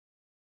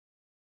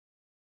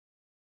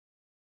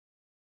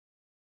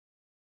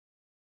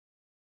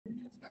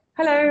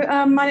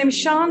Hello, my name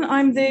is Sian.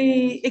 I'm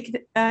the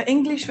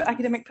English for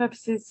Academic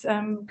Purposes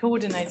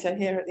coordinator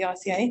here at the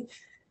RCA.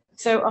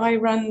 So I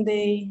run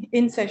the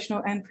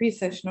in-sessional and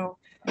pre-sessional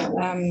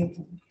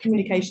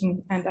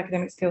communication and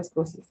academic skills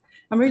courses.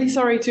 I'm really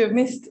sorry to have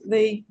missed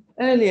the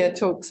earlier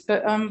talks,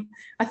 but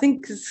I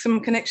think there's some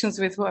connections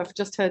with what I've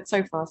just heard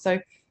so far. So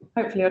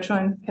hopefully I'll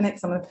try and connect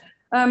some of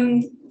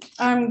them.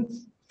 I'm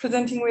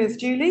presenting with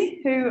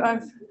Julie, who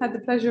I've had the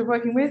pleasure of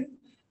working with.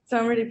 So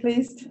I'm really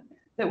pleased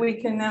that we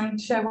can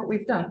share what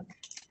we've done.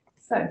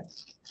 So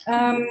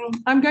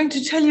I'm going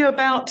to tell you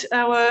about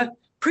our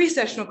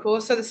pre-sessional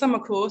course, so the summer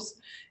course.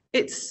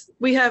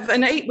 We have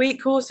an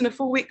 8-week course and a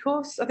 4-week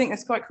course. I think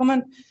that's quite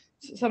common,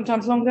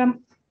 sometimes longer.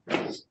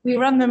 We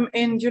run them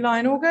in July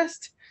and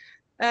August.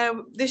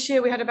 This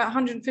year we had about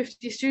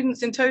 150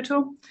 students in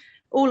total,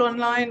 all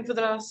online for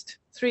the last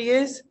 3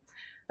 years.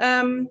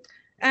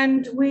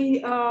 And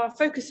we are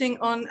focusing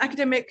on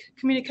academic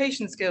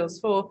communication skills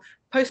for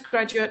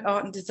postgraduate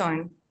art and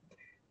design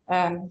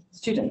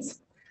students.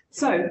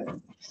 So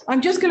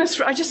I'm just going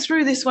to, I just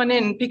threw this one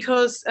in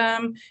because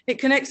it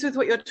connects with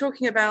what you're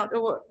talking about,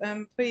 or what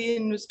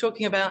Ian was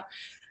talking about,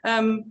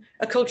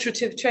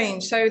 acculturative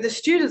change. So the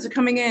students are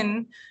coming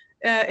in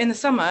the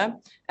summer,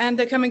 and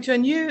they're coming to a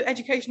new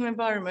educational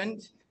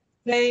environment.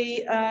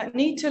 They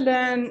need to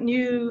learn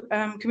new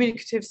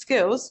communicative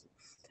skills,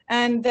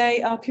 and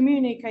they are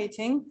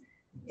communicating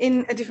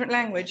in a different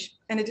language,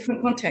 in a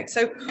different context.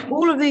 So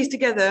all of these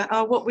together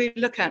are what we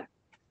look at.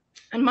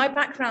 And my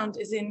background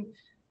is in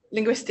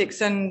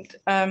linguistics and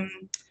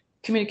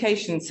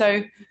communication.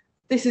 So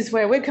this is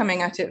where we're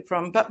coming at it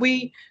from. But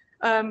we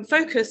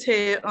focus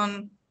here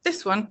on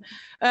this one.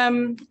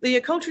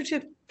 The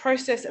acculturative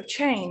process of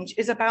change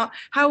is about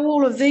how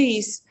all of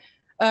these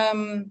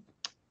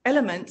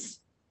elements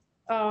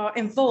are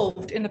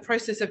involved in the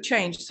process of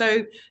change.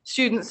 So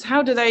students,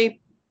 how do they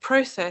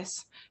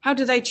process? How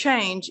do they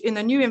change in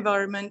the new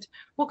environment?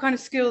 What kind of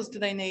skills do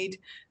they need?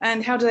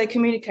 And how do they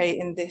communicate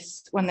in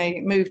this when they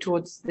move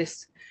towards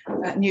this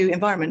new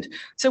environment?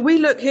 So we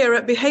look here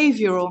at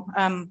behavioral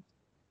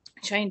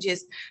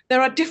changes.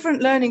 There are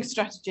different learning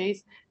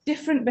strategies,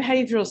 different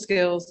behavioral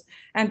skills,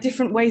 and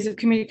different ways of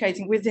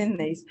communicating within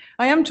these.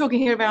 I am talking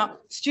here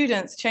about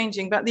students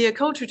changing, but the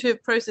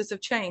acculturative process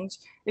of change,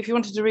 if you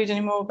wanted to read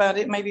any more about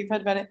it, maybe you've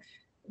heard about it,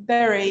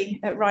 Berry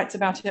writes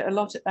about it a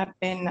lot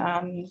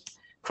in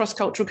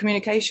cross-cultural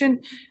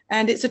communication,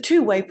 and it's a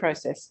two-way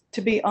process to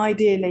be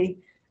ideally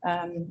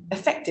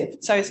effective.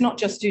 So it's not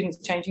just students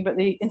changing, but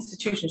the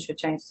institution should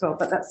change as well,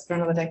 but that's for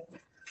another day.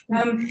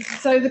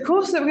 So the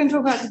course that we're going to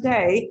talk about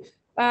today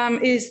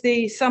is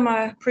the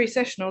summer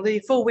pre-sessional, the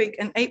 4-week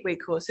and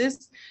 8-week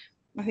courses.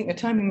 I think you're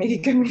timing me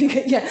to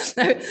communicate. Yeah.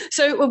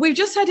 So we've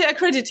just had it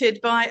accredited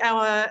by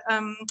our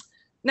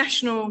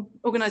national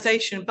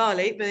organisation,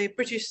 BALI, the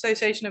British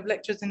Association of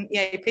Lecturers in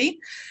EAP,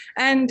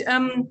 and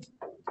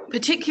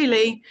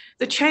particularly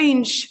the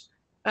change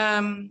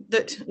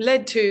that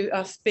led to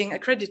us being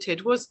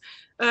accredited was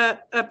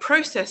a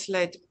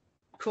process-led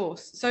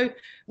course. So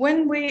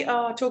when we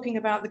are talking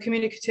about the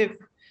communicative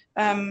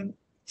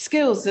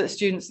skills that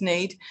students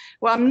need,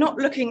 well, I'm not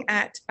looking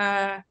at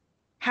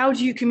how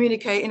do you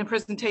communicate in a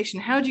presentation?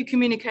 How do you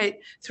communicate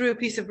through a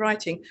piece of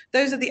writing?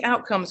 Those are the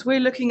outcomes. We're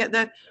looking at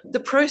the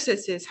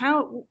processes.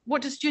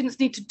 What do students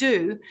need to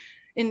do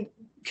in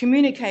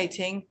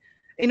communicating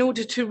in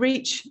order to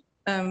reach,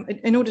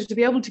 in order to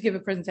be able to give a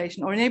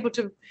presentation, or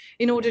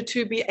in order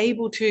to be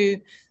able to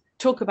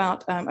talk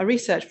about a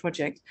research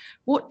project?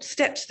 What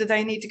steps do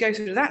they need to go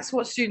through? That's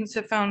what students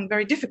have found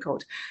very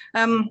difficult.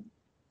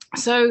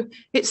 So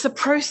it's the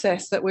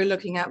process that we're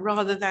looking at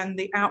rather than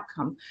the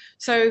outcome.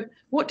 So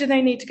what do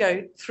they need to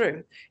go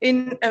through?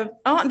 In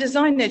art and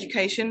design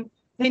education,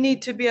 they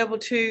need to be able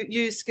to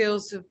use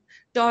skills of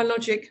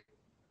dialogic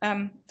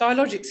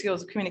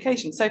skills of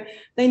communication. So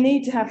they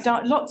need to have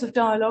lots of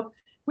dialogue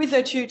with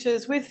their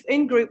tutors,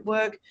 in group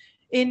work,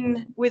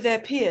 with their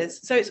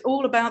peers. So it's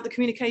all about the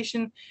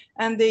communication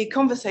and the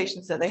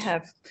conversations that they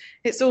have.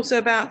 It's also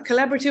about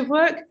collaborative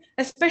work,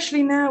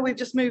 especially now we've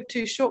just moved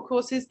to short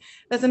courses.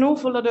 There's an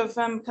awful lot of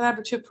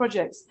collaborative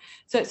projects.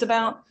 So it's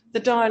about the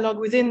dialogue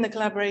within the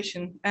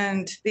collaboration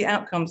and the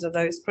outcomes of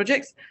those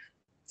projects.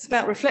 It's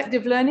about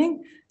reflective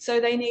learning. So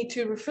they need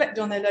to reflect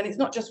on their learning. It's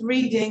not just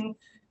reading,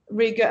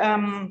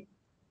 reviewing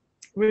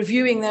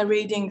their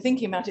reading,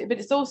 thinking about it, but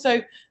it's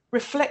also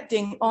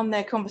reflecting on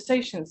their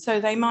conversations. So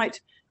they might,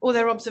 or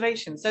their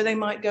observations. So they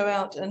might go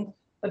out and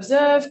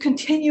observe,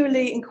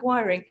 continually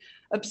inquiring,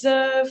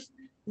 observe,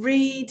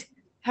 read,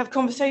 have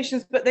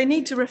conversations, but they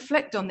need to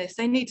reflect on this.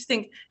 They need to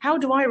think, how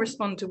do I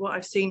respond to what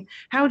I've seen?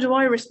 How do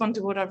I respond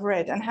to what I've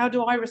read? And how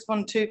do I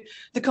respond to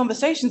the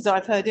conversations that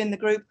I've heard in the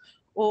group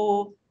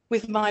or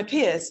with my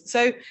peers?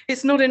 So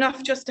it's not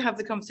enough just to have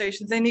the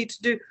conversations. They need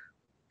to do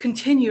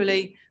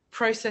continually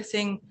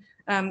processing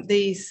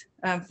these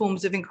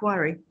forms of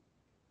inquiry.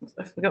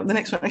 I forgot the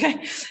next one.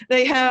 Okay,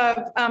 they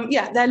have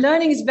their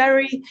learning is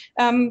very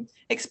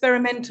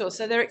experimental,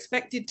 so they're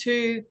expected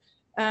to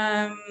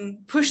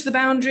push the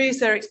boundaries.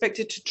 They're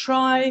expected to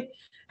try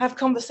have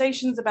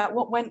conversations about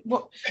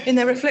what in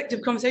their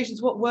reflective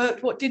conversations, what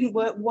worked, what didn't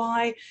work,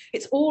 why.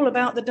 It's all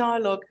about the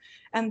dialogue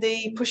and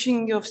the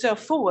pushing yourself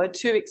forward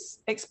to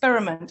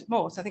experiment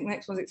more. So I think the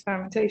next one's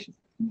experimentation.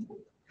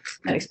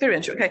 And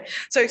experiential, okay.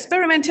 So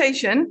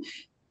experimentation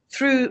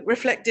through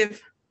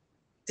reflective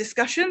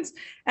discussions,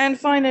 and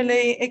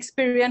finally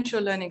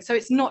experiential learning. So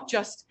it's not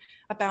just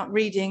about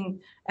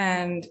reading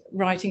and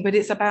writing, but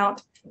it's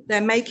about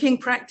their making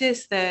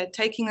practice, they're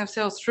taking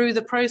themselves through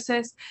the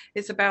process,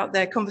 it's about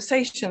their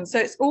conversation. So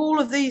it's all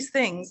of these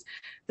things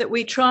that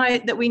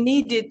we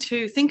needed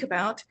to think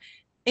about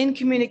in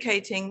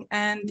communicating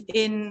and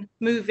in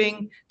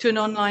moving to an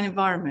online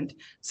environment.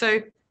 So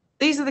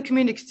these are the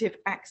communicative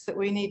acts that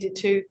we needed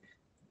to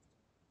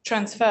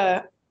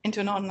transfer into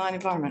an online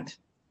environment.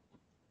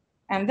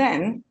 And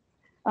then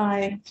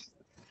I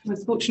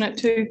was fortunate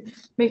to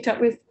meet up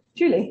with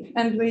Julie,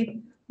 and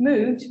we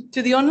moved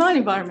to the online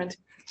environment.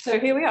 So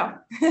here we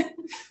are.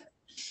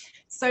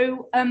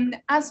 So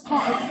as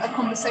part of a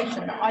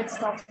conversation that I'd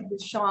started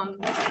with Sian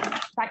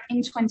back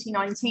in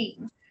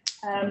 2019,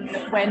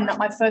 when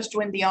I first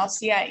joined the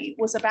RCA,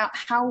 was about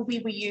how we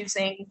were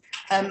using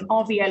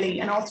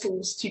RVLE and our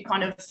tools to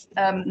kind of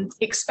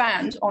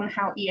expand on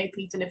how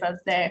EAP delivered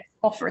their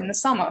offer in the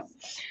summer.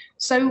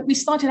 So we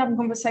started having a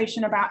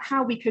conversation about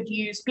how we could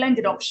use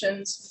blended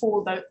options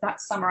for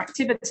that summer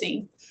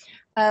activity.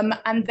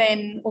 And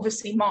then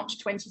obviously March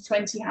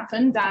 2020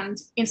 happened, and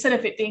instead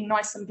of it being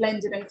nice and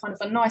blended and kind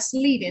of a nice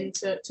lead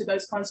into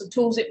those kinds of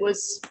tools, it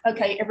was,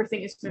 okay,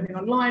 everything is moving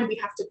online, we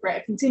have to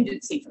create a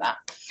contingency for that.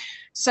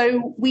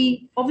 So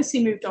we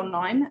obviously moved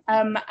online,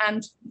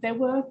 and there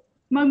were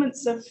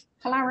moments of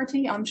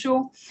hilarity, I'm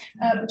sure,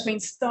 between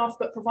staff,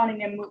 but providing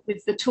them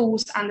with the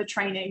tools and the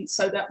training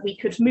so that we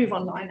could move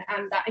online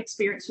and that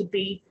experience would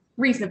be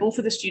reasonable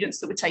for the students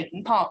that were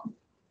taking part.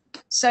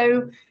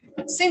 So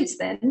since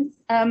then,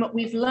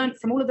 we've learned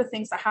from all of the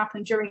things that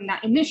happened during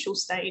that initial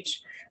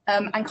stage,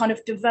 and kind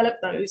of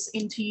developed those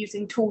into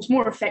using tools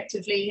more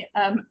effectively,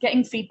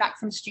 getting feedback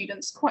from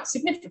students, quite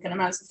significant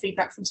amounts of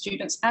feedback from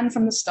students and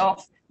from the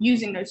staff,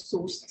 using those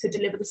tools to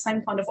deliver the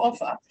same kind of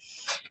offer.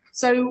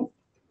 So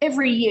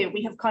every year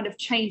we have kind of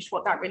changed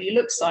what that really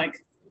looks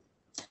like.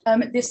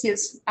 This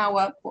is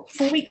our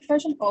 4-week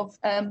version of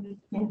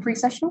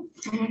pre-sessional.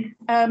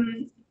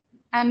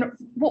 And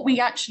what we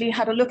actually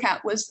had a look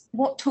at was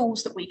what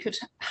tools that we could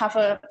have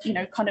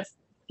kind of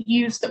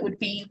use that would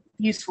be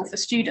useful for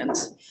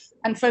students,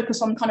 and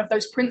focus on kind of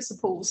those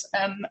principles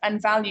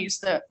and values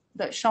that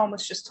Sian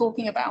was just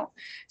talking about.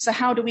 So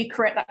how do we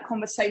create that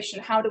conversation?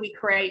 How do we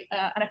create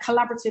a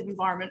collaborative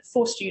environment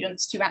for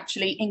students to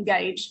actually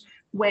engage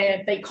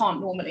where they can't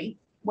normally?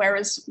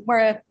 Whereas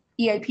where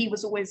EAP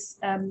was always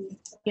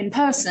in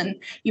person,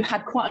 you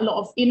had quite a lot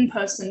of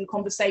in-person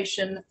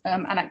conversation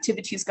and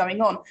activities going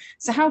on.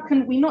 So how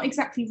can we not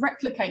exactly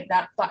replicate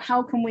that, but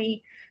how can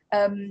we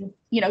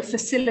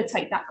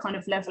facilitate that kind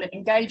of level of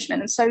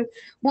engagement? And so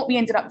what we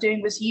ended up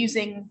doing was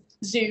using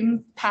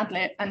Zoom,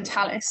 Padlet and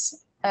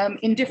Tallis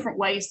in different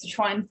ways to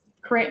try and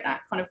create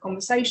that kind of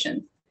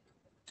conversation.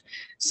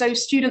 So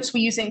students were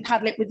using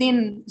Padlet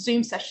within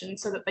Zoom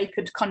sessions so that they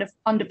could kind of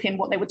underpin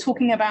what they were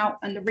talking about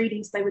and the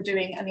readings they were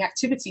doing and the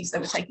activities they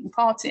were taking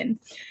part in,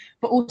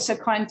 but also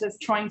kind of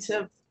trying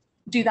to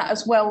do that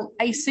as well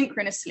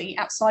asynchronously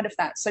outside of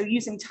that. So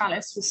using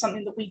Tallis was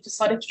something that we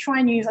decided to try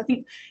and use. I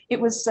think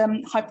it was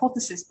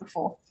Hypothesis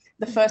before,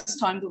 the first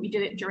time that we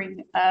did it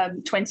during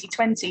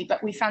 2020,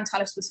 but we found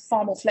Tallis was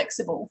far more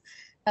flexible,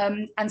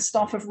 and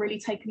staff have really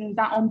taken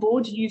that on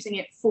board, using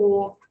it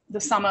for the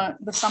summer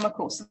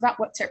course. So that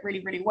worked out really,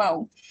 really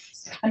well.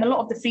 And a lot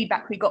of the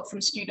feedback we got from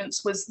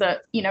students was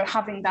that,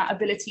 having that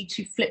ability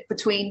to flip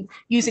between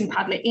using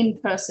Padlet in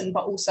person,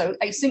 but also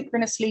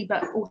asynchronously,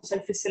 but also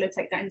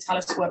facilitate that in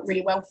Tallis worked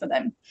really well for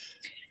them.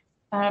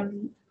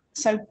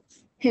 So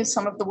here's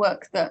some of the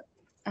work that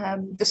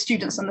the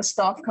students and the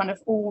staff kind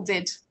of all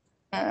did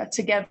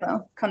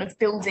together, kind of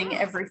building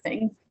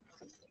everything.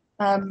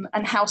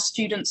 And how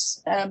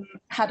students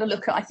had a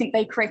look at, I think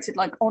they created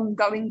like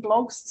ongoing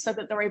blogs so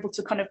that they're able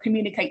to kind of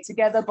communicate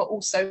together, but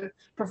also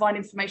provide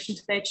information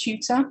to their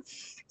tutor.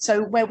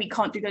 So where we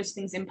can't do those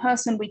things in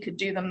person, we could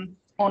do them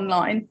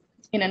online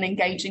in an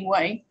engaging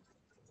way.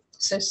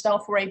 So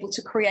staff were able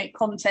to create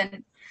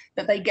content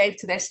that they gave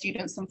to their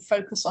students and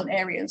focus on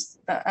areas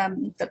that,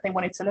 that they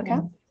wanted to look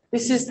at.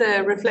 This is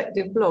their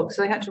reflective blog.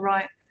 So they had to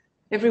write,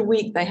 every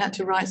week they had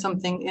to write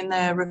something in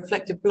their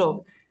reflective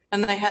blog,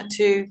 and they had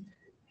to,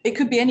 it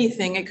could be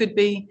anything. It could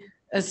be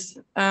as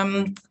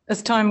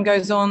time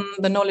goes on,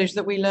 the knowledge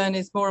that we learn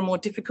is more and more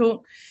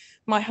difficult.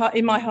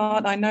 In my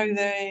heart, I know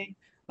they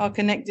are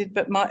connected,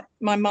 but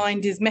my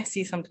mind is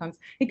messy sometimes.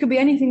 It could be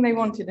anything they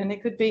wanted, and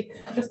it could be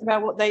just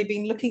about what they've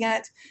been looking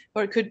at,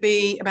 or it could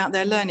be about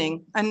their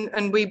learning.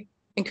 And we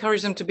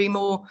encourage them to be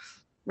more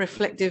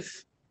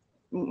reflective,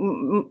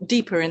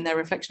 deeper in their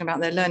reflection about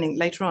their learning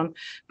later on.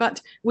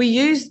 But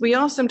we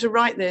asked them to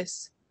write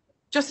this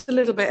just a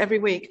little bit every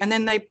week, and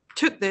then they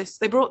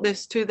brought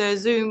this to their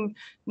Zoom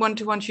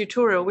one-to-one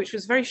tutorial, which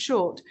was very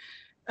short,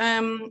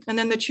 and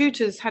then the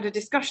tutors had a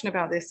discussion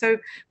about this. So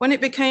when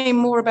it became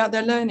more about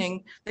their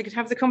learning, they could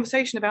have the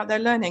conversation about their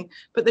learning,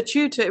 but the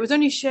tutor, it was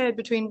only shared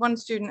between one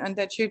student and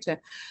their tutor.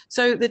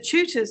 So the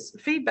tutors'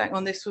 feedback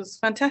on this was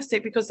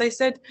fantastic, because they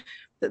said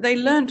that they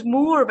learned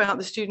more about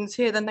the students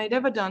here than they'd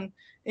ever done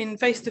in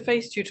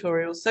face-to-face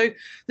tutorials. So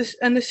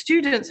the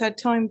students had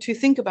time to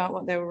think about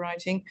what they were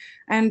writing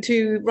and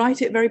to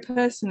write it very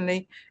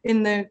personally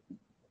in the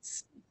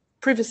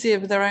privacy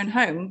of their own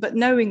home, but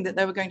knowing that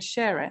they were going to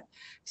share it.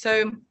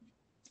 So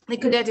they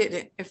could edit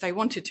it if they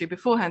wanted to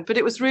beforehand, but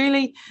it was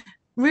really,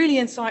 really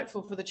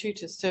insightful for the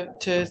tutors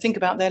to think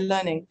about their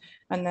learning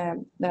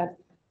and their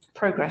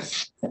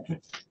progress.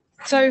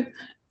 So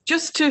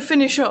just to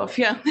finish off,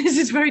 yeah, this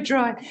is very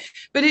dry,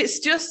 but it's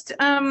just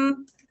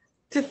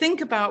to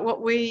think about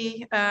what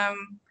we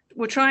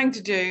were trying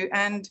to do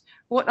and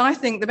what I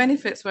think the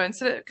benefits were.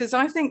 Because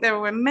I think there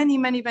were many,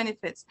 many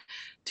benefits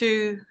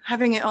to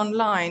having it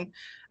online.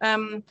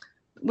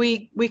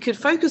 We could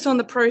focus on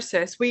the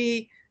process.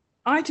 We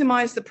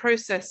itemized the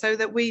process so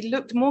that we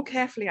looked more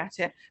carefully at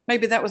it.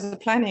 Maybe that was a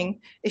planning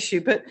issue,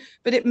 but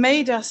it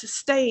made us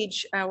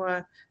stage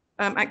our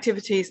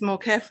activities more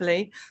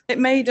carefully. It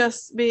made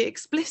us be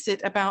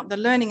explicit about the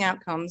learning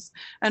outcomes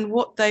and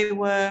what they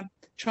were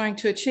trying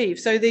to achieve.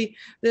 So the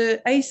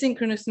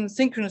asynchronous and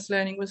synchronous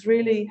learning was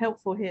really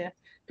helpful here,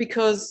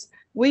 because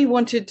we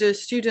wanted the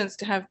students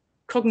to have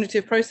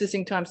cognitive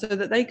processing time so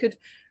that they could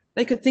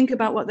think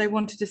about what they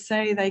wanted to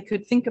say. They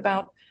could think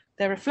about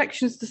their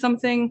reflections to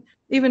something,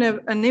 even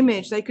an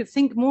image. They could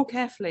think more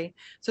carefully,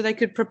 so they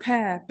could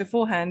prepare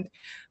beforehand.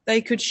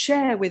 They could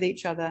share with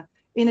each other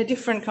in a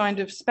different kind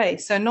of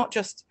space, so not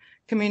just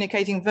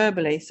communicating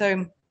verbally.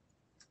 So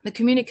the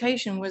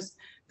communication was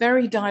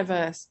very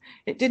diverse.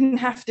 It didn't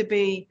have to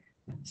be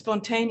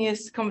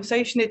spontaneous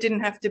conversation. It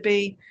didn't have to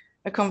be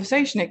a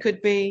conversation. It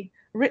could be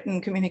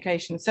written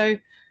communication. So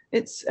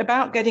it's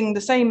about getting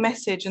the same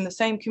message and the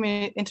same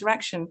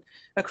interaction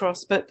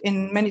across, but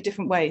in many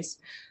different ways.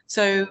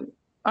 So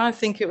I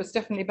think it was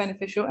definitely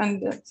beneficial,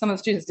 and some of the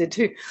students did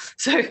too.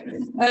 So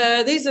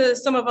these are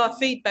some of our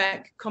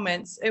feedback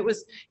comments. It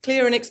was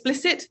clear and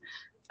explicit,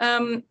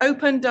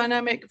 open,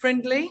 dynamic,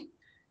 friendly,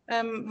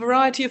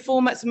 variety of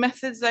formats and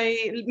methods.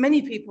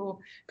 Many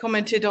people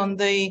commented on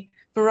the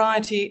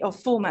variety of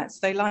formats.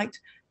 They liked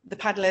the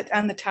Padlet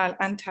and the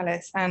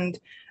Tallis, and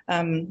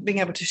being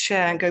able to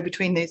share and go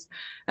between these.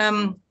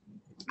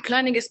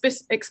 Planning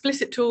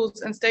explicit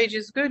tools and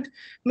stages, good.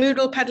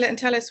 Moodle, Padlet and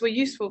Tallis were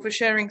useful for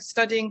sharing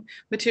studying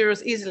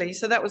materials easily.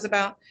 So that was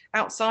about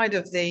outside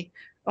of the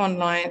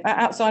online,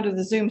 outside of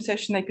the Zoom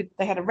session.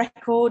 They had a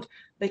record.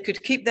 They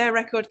could keep their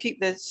record, keep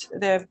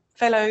their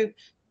fellow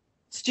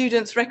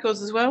students'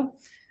 records as well.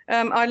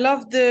 I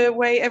loved the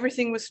way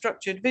everything was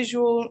structured,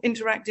 visual,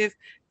 interactive,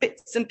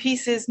 bits and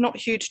pieces, not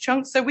huge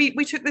chunks. So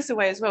we took this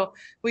away as well.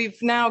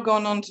 We've now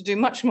gone on to do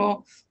much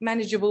more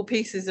manageable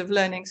pieces of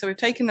learning. So we've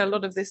taken a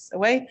lot of this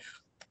away.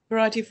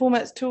 Variety of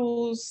formats,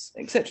 tools,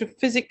 etc.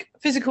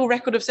 Physical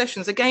record of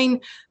sessions.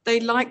 Again, they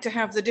like to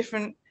have the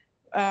different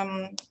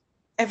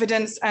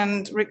evidence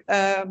and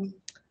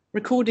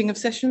recording of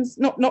sessions.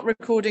 Not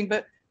recording,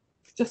 but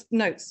just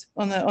notes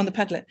on the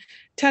Padlet.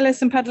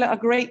 Tallis and Padlet are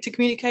great to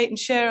communicate and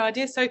share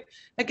ideas. So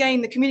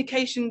again, the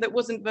communication that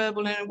wasn't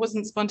verbal and it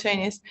wasn't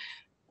spontaneous,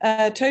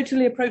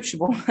 totally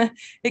approachable.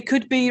 It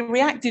could be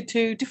reacted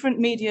to, different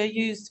media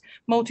used,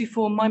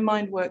 multiform. My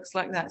mind works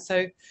like that.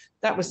 So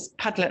that was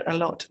Padlet a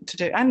lot to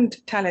do, and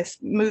Tallis,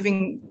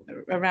 moving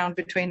around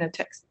between the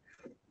text.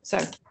 So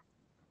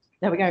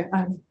there we go.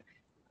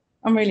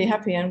 I'm really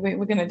happy, and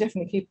we're going to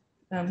definitely keep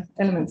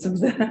elements of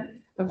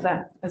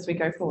that as we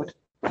go forward.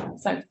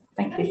 So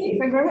thank you.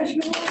 Thank you very much.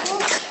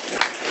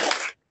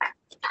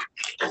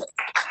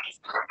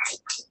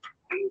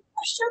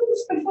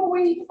 Questions before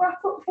we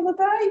wrap up for the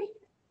day?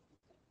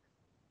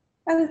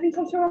 Anything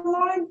come through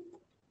online?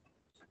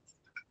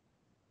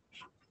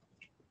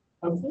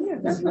 I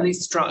was really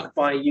struck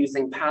by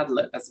using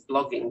Padlet as a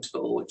blogging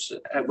tool, which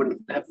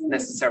wouldn't have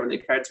necessarily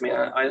occurred to me.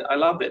 I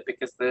love it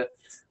because the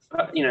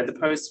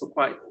posts were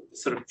quite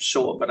sort of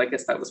short, but I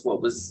guess that was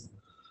what was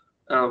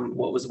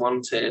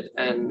wanted,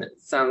 and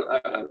it's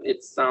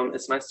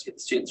nice to hear the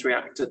students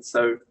reacted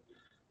so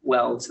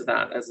well to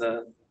that as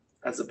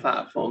a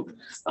platform.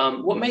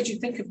 What made you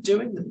think of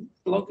doing the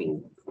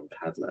blogging on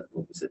Padlet?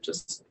 Or was it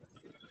just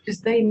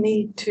because they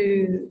need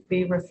to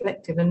be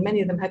reflective, and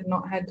many of them had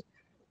not had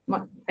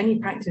any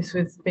practice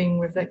with being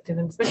reflective,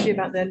 and especially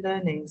about their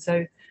learning.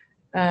 So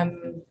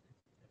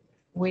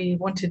we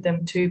wanted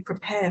them to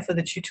prepare for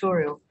the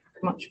tutorial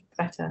much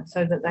better,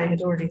 so that they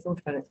had already thought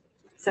about it.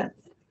 So do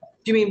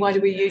you mean why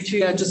do we YouTube?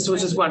 Yeah, was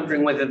just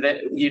wondering whether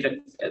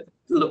you'd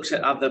looked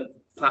at other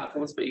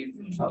platforms, but you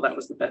felt that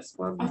was the best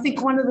one. I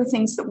think one of the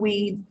things that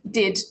we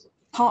did,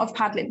 part of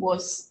Padlet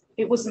was,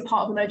 it wasn't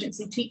part of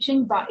emergency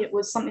teaching, but it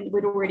was something that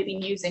we'd already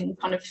been using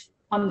kind of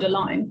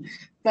underlying.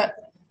 But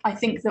I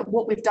think that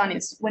what we've done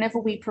is whenever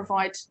we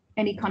provide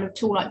any kind of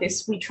tool like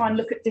this, we try and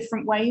look at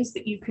different ways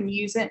that you can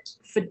use it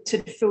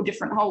to fill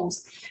different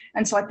holes.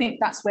 And so I think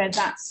that's where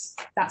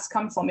that's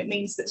come from. It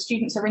means that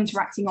students are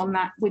interacting on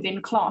that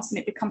within class, and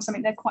it becomes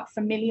something they're quite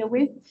familiar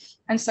with.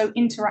 And so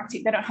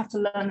interacting, they don't have to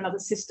learn another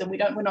system.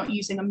 We're not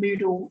using a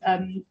Moodle,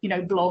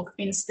 blog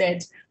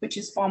instead, which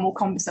is far more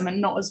cumbersome and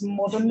not as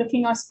modern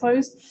looking, I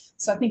suppose.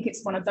 So I think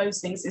it's one of those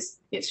things.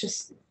 It's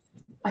just,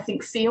 I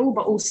think, feel,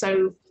 but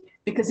also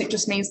because it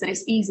just means that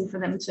it's easy for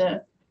them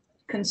to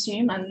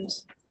consume and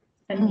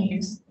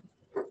use.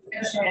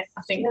 Yeah,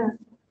 I think.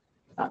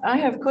 Yeah. I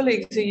have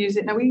colleagues who use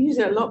it now. We use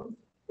it a lot,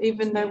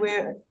 even though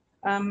we're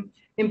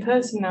in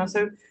person now.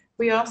 So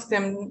we ask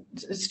them,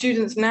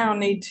 students now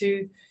need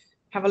to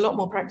have a lot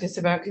more practice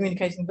about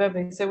communicating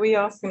verbally. So we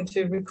ask them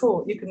to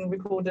record. You can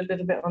record a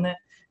little bit on it,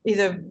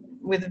 either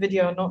with a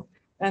video or not.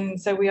 And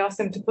so we ask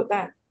them to put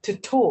that, to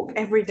talk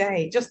every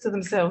day, just to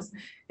themselves,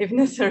 if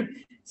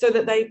necessary, so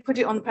that they put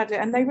it on the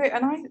Padlet. And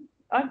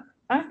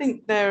I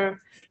think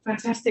they're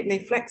fantastically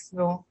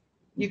flexible.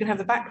 You can have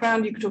the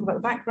background, you can talk about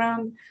the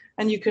background,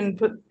 and you can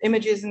put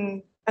images,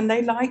 and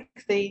they like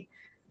the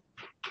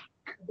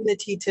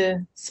ability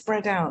to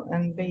spread out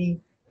and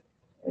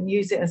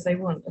use it as they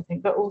want, I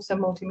think, but also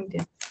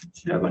multimedia.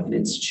 You have like an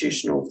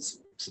institutional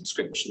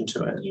subscription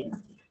to it. Yeah.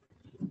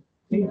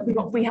 We've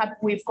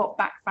got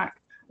Backpack,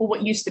 or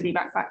what used to be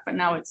Backpack, but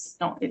now it's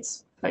not.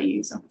 It's per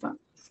user. But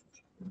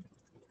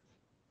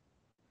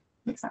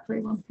exactly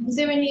one. Is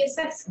there any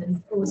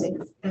assessment, or was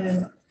it?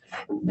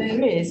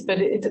 There is, but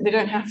they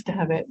don't have to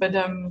have it. But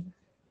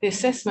the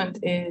assessment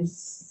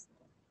is,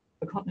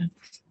 I can't know.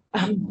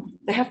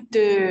 They have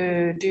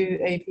to do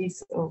a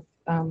piece of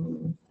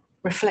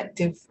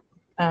reflective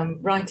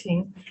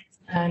writing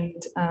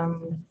and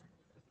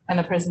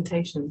a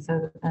presentation,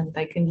 and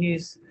they can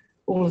use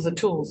all of the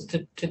tools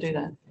to do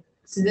that.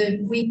 So the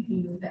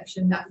weekly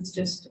reflection, that was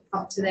just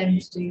up to them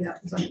to do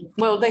that.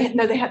 Well, they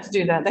had to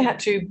do that. They had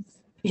to,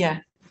 yeah.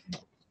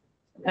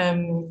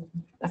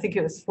 I think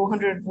it was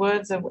 400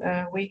 words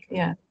a week.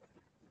 Yeah.